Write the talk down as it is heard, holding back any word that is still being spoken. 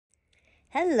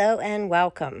Hello and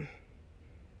welcome.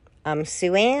 I'm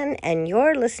Sue Ann, and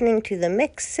you're listening to the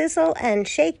Mix, Sizzle, and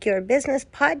Shake Your Business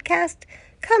podcast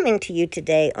coming to you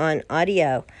today on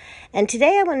audio. And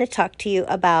today I want to talk to you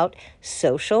about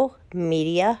social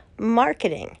media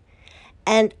marketing.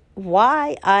 And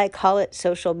why I call it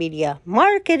social media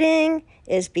marketing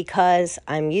is because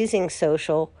I'm using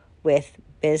social with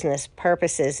business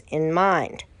purposes in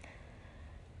mind.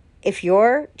 If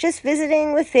you're just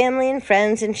visiting with family and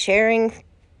friends and sharing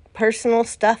personal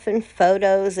stuff and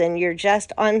photos and you're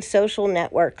just on social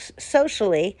networks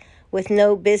socially with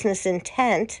no business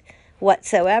intent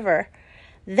whatsoever,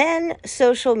 then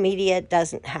social media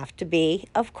doesn't have to be,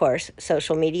 of course,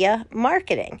 social media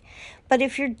marketing. But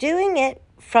if you're doing it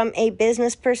from a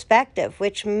business perspective,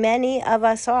 which many of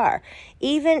us are,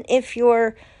 even if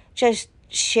you're just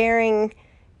sharing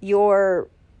your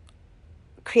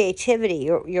creativity,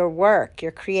 your work,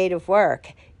 your creative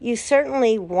work, you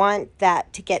certainly want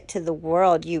that to get to the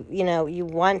world. You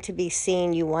want to be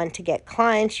seen, you want to get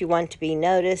clients, you want to be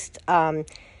noticed.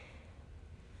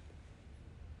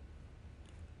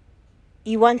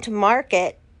 You want to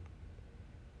market,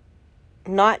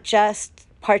 not just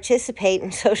participate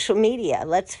in social media.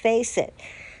 Let's face it.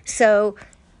 So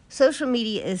social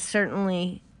media is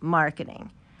certainly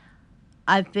marketing.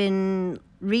 I've been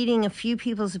reading a few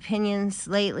people's opinions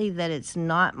lately that it's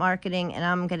not marketing, and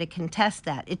I'm going to contest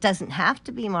that. It doesn't have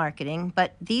to be marketing,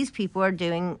 but these people are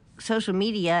doing social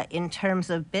media in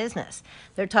terms of business.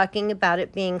 They're talking about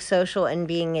it being social and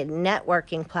being a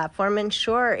networking platform, and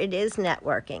sure, it is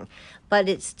networking, but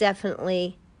it's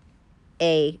definitely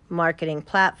a marketing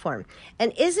platform.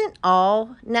 And isn't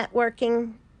all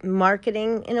networking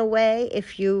marketing in a way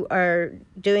if you are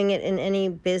doing it in any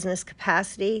business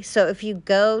capacity? So if you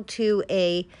go to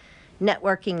a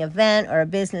networking event or a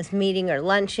business meeting or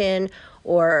luncheon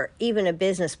or even a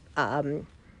business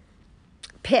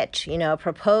pitch, a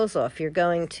proposal, if you're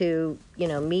going to,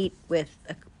 meet with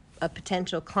a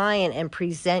potential client and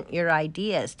present your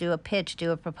ideas, do a pitch, do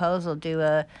a proposal, do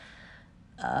a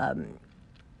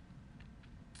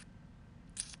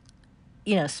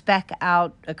spec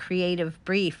out a creative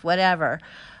brief, whatever,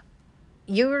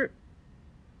 you're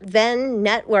then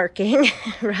networking,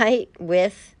 right,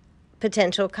 with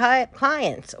potential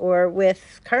clients or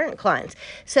with current clients.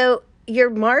 So you're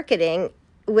marketing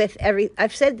with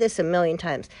I've said this a million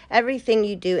times, everything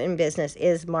you do in business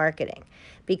is marketing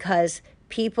because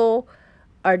people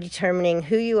are determining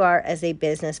who you are as a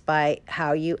business by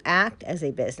how you act as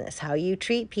a business, how you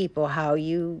treat people, how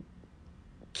you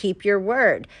keep your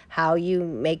word, how you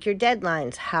make your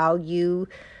deadlines, how you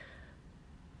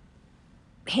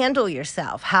handle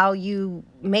yourself, how you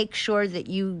make sure that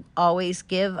you always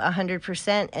give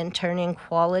 100% and turn in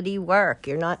quality work.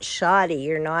 You're not shoddy.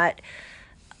 You're not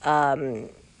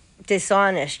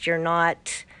dishonest. You're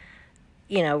not,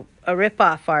 a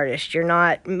rip-off artist. You're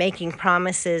not making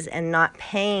promises and not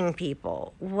paying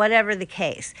people. Whatever the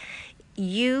case,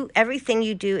 everything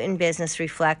you do in business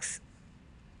reflects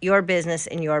your business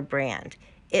and your brand.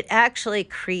 It actually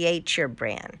creates your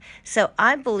brand. So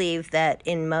I believe that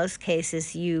in most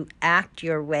cases you act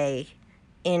your way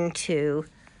into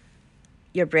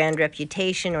your brand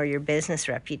reputation or your business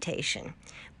reputation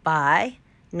by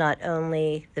not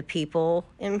only the people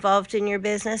involved in your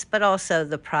business, but also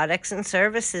the products and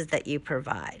services that you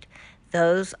provide.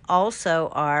 Those also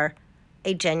are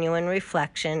a genuine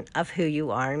reflection of who you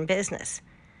are in business.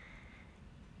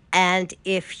 And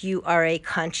if you are a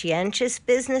conscientious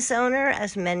business owner,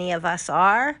 as many of us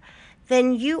are,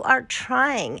 then you are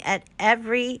trying at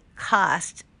every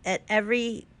cost, at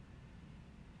every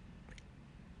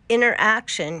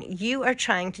interaction, you are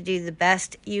trying to do the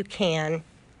best you can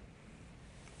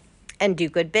and do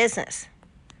good business.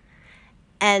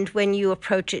 And when you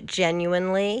approach it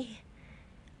genuinely,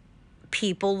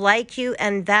 people like you,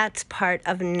 and that's part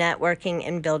of networking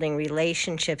and building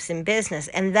relationships in business.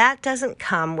 And that doesn't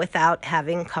come without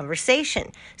having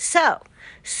conversation. So,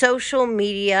 social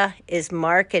media is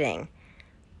marketing.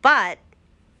 But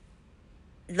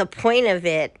the point of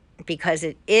it, because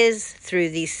it is through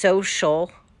these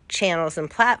social channels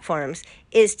and platforms,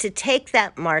 is to take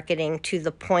that marketing to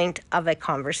the point of a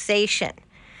conversation.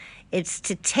 It's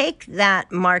to take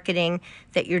that marketing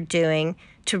that you're doing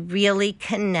to really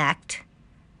connect,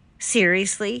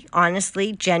 seriously,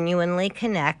 honestly, genuinely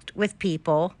connect with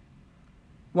people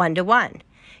one-to-one.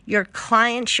 Your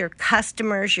clients, your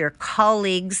customers, your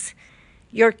colleagues,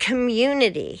 your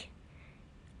community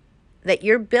that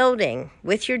you're building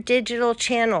with your digital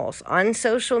channels on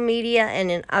social media and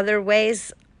in other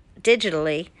ways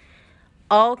digitally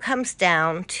all comes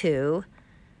down to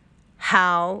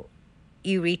how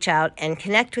you reach out and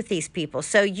connect with these people.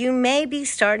 So you may be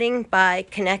starting by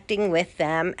connecting with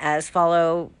them as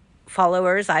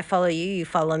followers. I follow you, you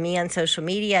follow me on social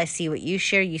media. I see what you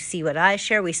share, you see what I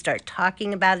share. We start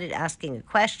talking about it, asking a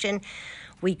question.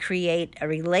 We create a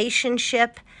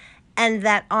relationship, and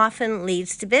that often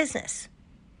leads to business.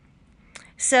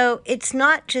 So it's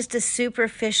not just a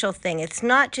superficial thing. It's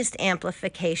not just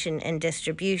amplification and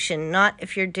distribution, not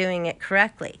if you're doing it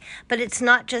correctly. But it's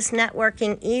not just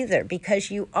networking either,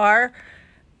 because you are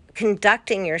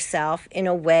conducting yourself in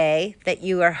a way that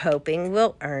you are hoping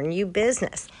will earn you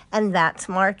business. And that's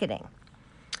marketing.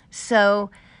 So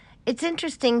it's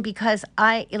interesting because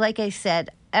like I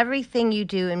said, everything you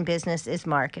do in business is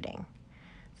marketing.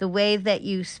 The way that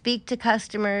you speak to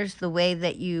customers, the way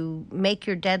that you make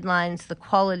your deadlines, the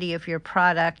quality of your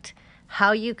product,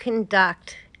 how you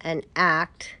conduct and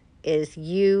act is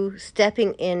you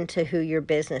stepping into who your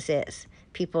business is.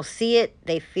 People see it,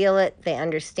 they feel it, they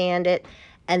understand it,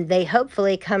 and they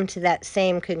hopefully come to that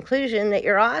same conclusion that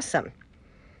you're awesome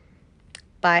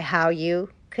by how you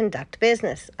conduct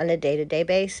business on a day-to-day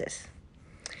basis.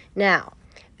 Now,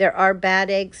 there are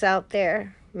bad eggs out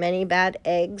there, many bad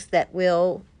eggs that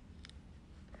will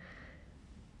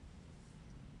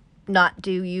not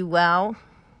do you well,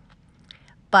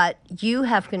 but you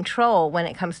have control when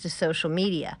it comes to social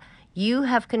media. You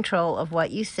have control of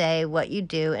what you say, what you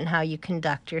do, and how you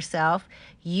conduct yourself.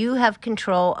 You have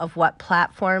control of what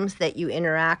platforms that you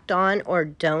interact on or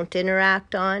don't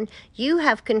interact on. You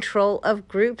have control of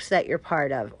groups that you're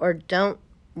part of or don't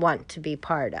want to be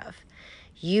part of.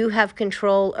 You have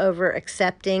control over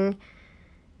accepting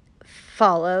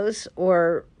follows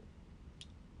or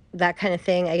that kind of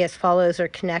thing. I guess follows or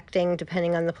connecting,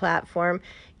 depending on the platform.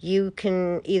 You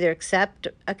can either accept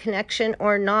a connection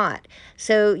or not.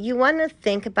 So you want to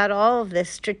think about all of this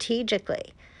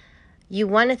strategically. You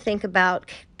want to think about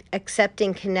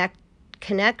accepting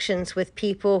connections with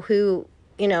people who,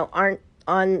 aren't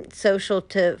on social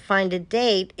to find a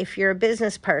date if you're a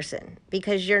business person,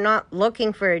 because you're not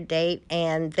looking for a date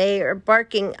and they are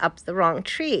barking up the wrong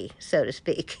tree, so to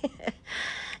speak.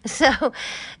 So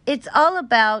it's all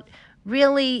about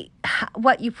really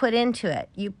what you put into it.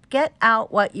 You get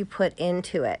out what you put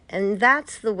into it. And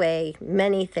that's the way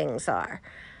many things are.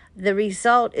 The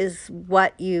result is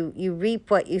what you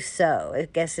reap what you sow, I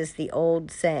guess is the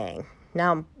old saying.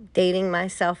 Now I'm dating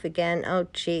myself again. Oh,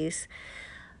 geez.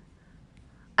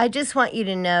 I just want you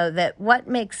to know that what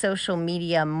makes social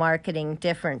media marketing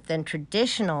different than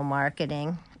traditional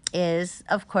marketing is,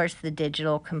 of course, the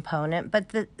digital component.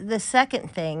 But the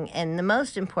second thing, and the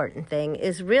most important thing,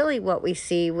 is really what we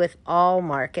see with all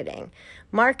marketing.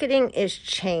 Marketing is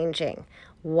changing.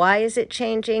 Why is it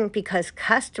changing? Because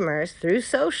customers, through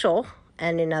social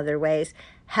and in other ways,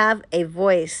 have a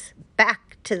voice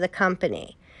back to the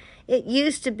company. It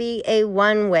used to be a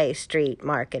one-way street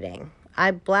marketing.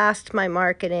 I blast my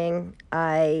marketing.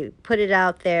 I put it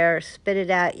out there, spit it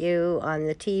at you on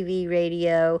the TV,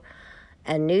 radio,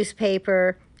 and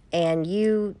newspaper, and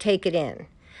you take it in.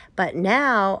 But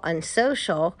now on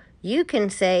social, you can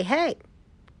say, hey,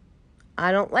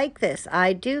 I don't like this.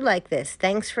 I do like this.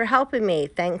 Thanks for helping me.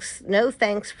 No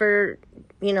thanks for,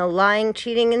 lying,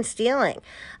 cheating, and stealing.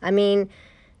 I mean,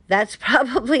 that's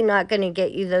probably not going to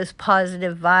get you those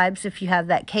positive vibes if you have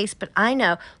that case. But I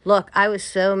know, look, I was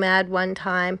so mad one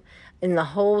time in the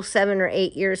whole 7 or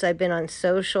 8 years I've been on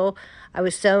social. I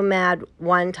was so mad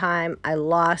one time, I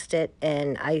lost it,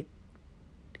 and I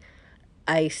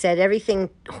said everything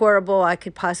horrible I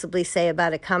could possibly say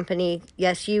about a company.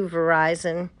 Yes, you,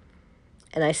 Verizon,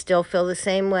 and I still feel the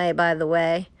same way, by the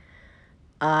way.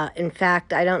 In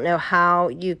fact, I don't know how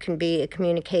you can be a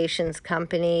communications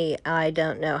company. I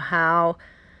don't know how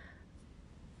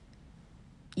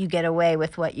you get away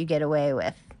with what you get away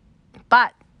with.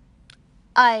 But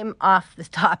I'm off the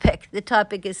topic. The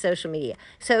topic is social media.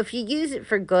 So if you use it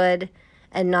for good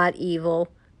and not evil,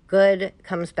 good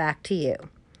comes back to you.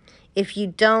 If you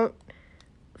don't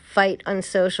fight on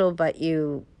social, but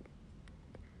you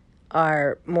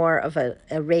are more of a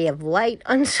ray of light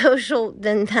on social,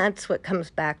 then that's what comes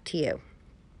back to you.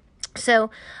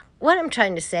 So what I'm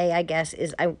trying to say, I guess,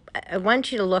 is I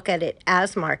want you to look at it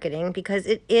as marketing, because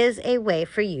it is a way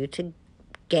for you to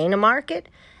gain a market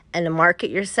and to market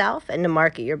yourself and to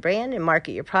market your brand and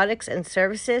market your products and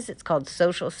services. It's called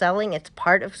social selling. It's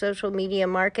part of social media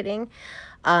marketing.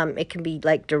 It can be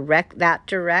like direct,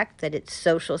 that it's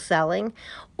social selling.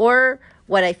 Or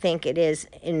what I think it is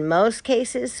in most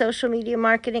cases, social media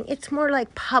marketing, it's more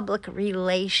like public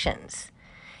relations.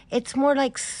 It's more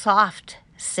like soft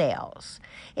sales.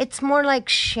 It's more like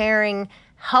sharing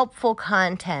helpful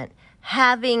content,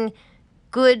 having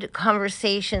good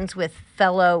conversations with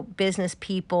fellow business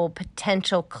people,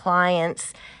 potential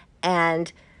clients,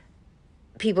 and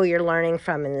people you're learning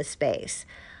from in the space,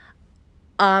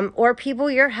 or people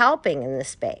you're helping in the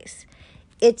space.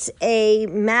 It's a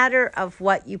matter of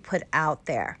what you put out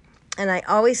there. And I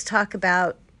always talk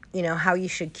about, how you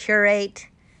should curate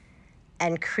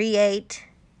and create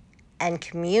and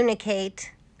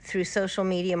communicate through social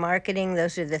media marketing.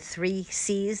 Those are the 3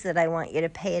 C's that I want you to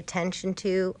pay attention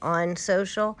to on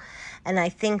social. And I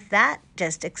think that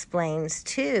just explains,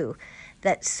 too,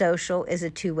 that social is a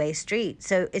two-way street.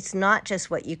 So it's not just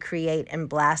what you create and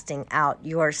blasting out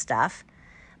your stuff,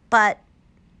 but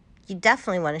you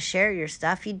definitely want to share your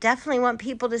stuff. You definitely want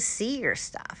people to see your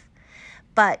stuff.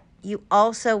 But you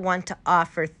also want to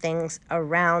offer things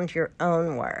around your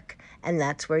own work. And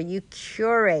that's where you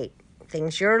curate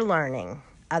things you're learning,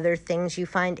 other things you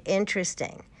find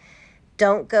interesting.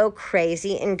 Don't go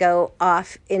crazy and go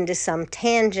off into some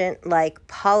tangent like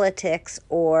politics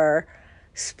or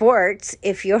sports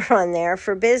if you're on there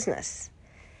for business.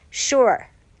 Sure,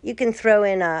 you can throw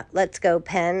in a Let's Go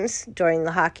Pens during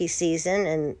the hockey season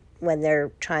and when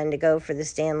they're trying to go for the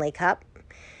Stanley Cup.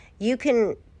 You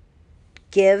can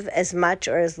give as much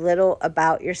or as little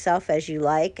about yourself as you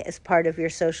like as part of your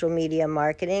social media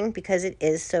marketing because it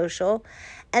is social.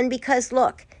 And because,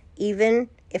 look, even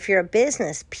if you're a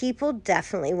business, people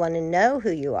definitely want to know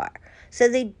who you are. So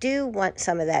they do want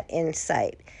some of that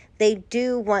insight. They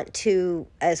do want to,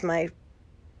 as my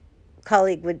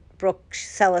colleague Brooke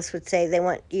Sellis would say, they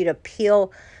want you to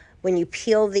peel, when you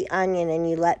peel the onion and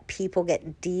you let people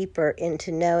get deeper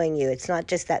into knowing you. It's not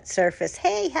just that surface,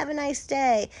 hey, have a nice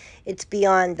day. It's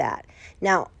beyond that.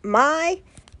 Now, my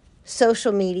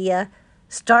social media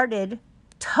started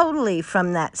totally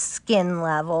from that skin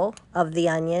level of the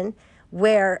onion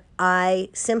where I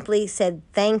simply said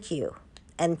thank you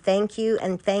and thank you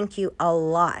and thank you a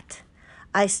lot.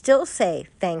 I still say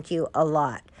thank you a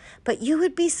lot. But you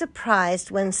would be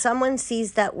surprised when someone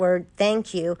sees that word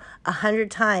thank you 100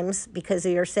 times because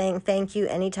you're saying thank you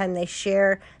anytime they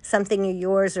share something of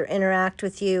yours or interact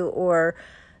with you or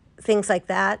things like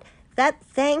that. That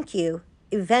thank you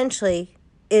eventually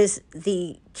is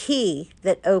the key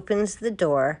that opens the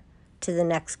door to the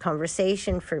next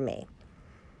conversation for me.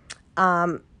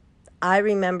 I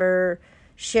remember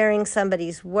sharing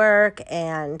somebody's work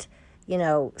and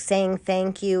saying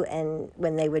thank you, and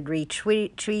when they would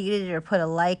retweet it or put a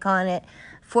like on it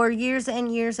for years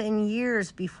and years and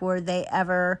years before they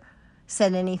ever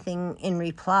said anything in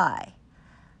reply.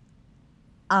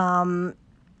 I've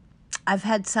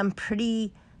had some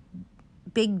pretty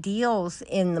big deals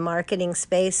in the marketing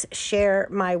space share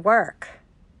my work,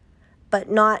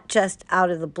 but not just out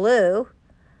of the blue,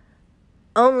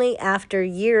 only after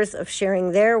years of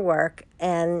sharing their work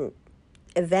and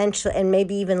eventually, and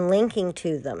maybe even linking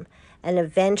to them. And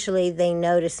eventually they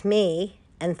noticed me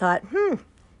and thought,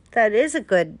 that is a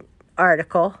good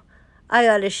article. I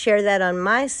ought to share that on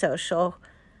my social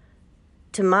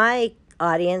to my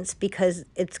audience because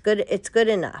it's good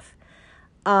enough.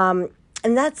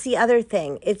 And that's the other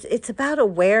thing. It's about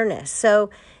awareness. So,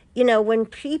 when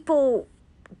people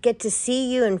get to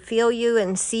see you and feel you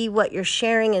and see what you're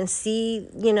sharing and see,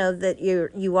 that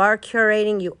you are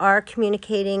curating, you are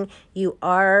communicating, you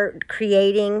are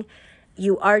creating,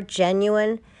 you are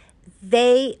genuine,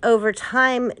 they over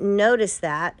time notice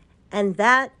that, and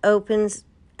that opens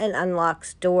and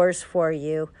unlocks doors for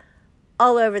you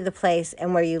all over the place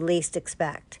and where you least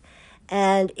expect.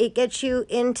 And it gets you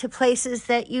into places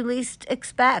that you least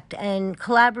expect and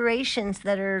collaborations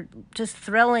that are just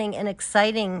thrilling and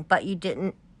exciting, but you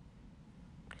didn't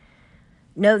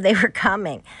know they were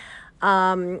coming.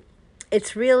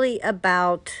 It's really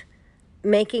about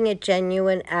making a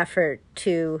genuine effort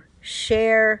to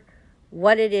share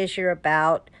what it is you're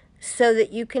about so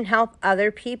that you can help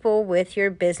other people with your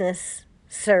business,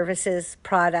 services,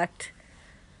 product,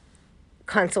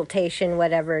 consultation,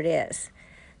 whatever it is.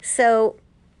 So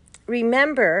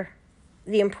remember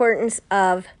the importance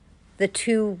of the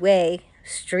two-way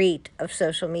street of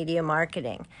social media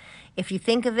marketing. If you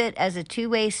think of it as a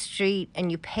two-way street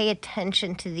and you pay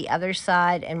attention to the other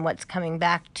side and what's coming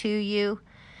back to you,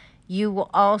 you will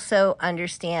also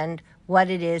understand what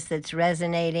it is that's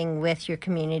resonating with your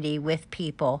community, with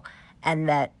people, and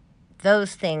that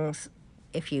those things,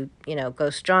 if you go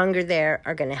stronger there,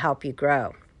 are going to help you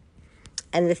grow.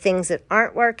 And the things that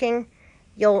aren't working,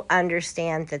 you'll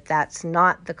understand that that's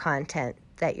not the content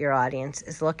that your audience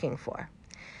is looking for.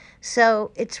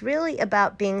 So it's really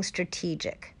about being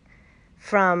strategic.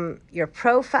 From your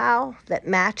profile that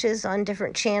matches on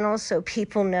different channels so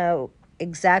people know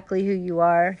exactly who you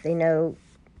are. They know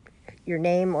your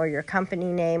name or your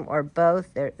company name or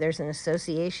both. There's an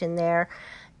association there.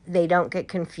 They don't get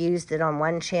confused that on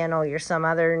one channel you're some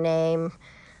other name,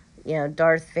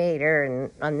 Darth Vader,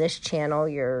 and on this channel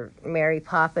you're Mary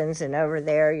Poppins, and over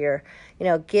there you're,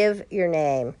 give your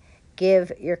name,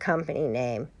 give your company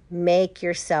name, make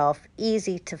yourself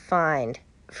easy to find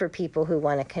for people who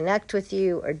want to connect with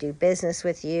you or do business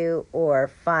with you or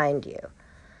find you.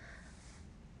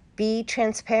 Be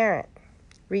transparent.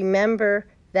 Remember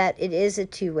that it is a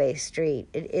two-way street.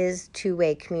 It is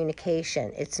two-way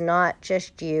communication. It's not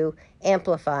just you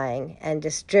amplifying and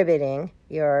distributing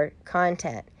your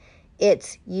content.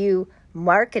 It's you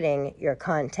marketing your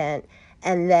content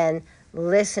and then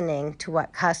listening to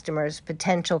what customers,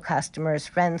 potential customers,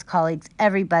 friends, colleagues,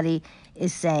 everybody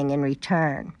is saying in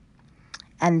return.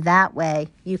 And that way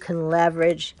you can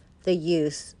leverage the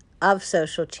use of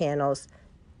social channels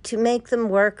to make them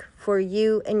work for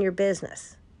you and your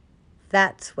business.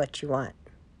 That's what you want.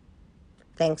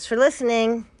 Thanks for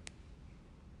listening.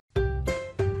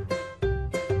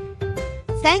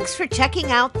 Thanks for checking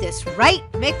out this Right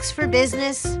Mix for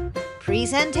Business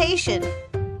presentation.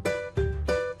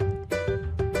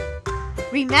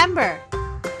 Remember,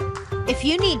 if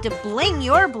you need to bling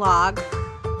your blog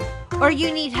or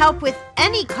you need help with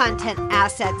any content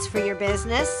assets for your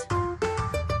business,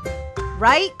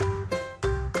 Right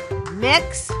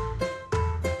Mix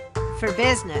for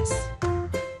Business.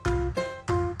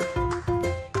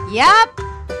 Yep.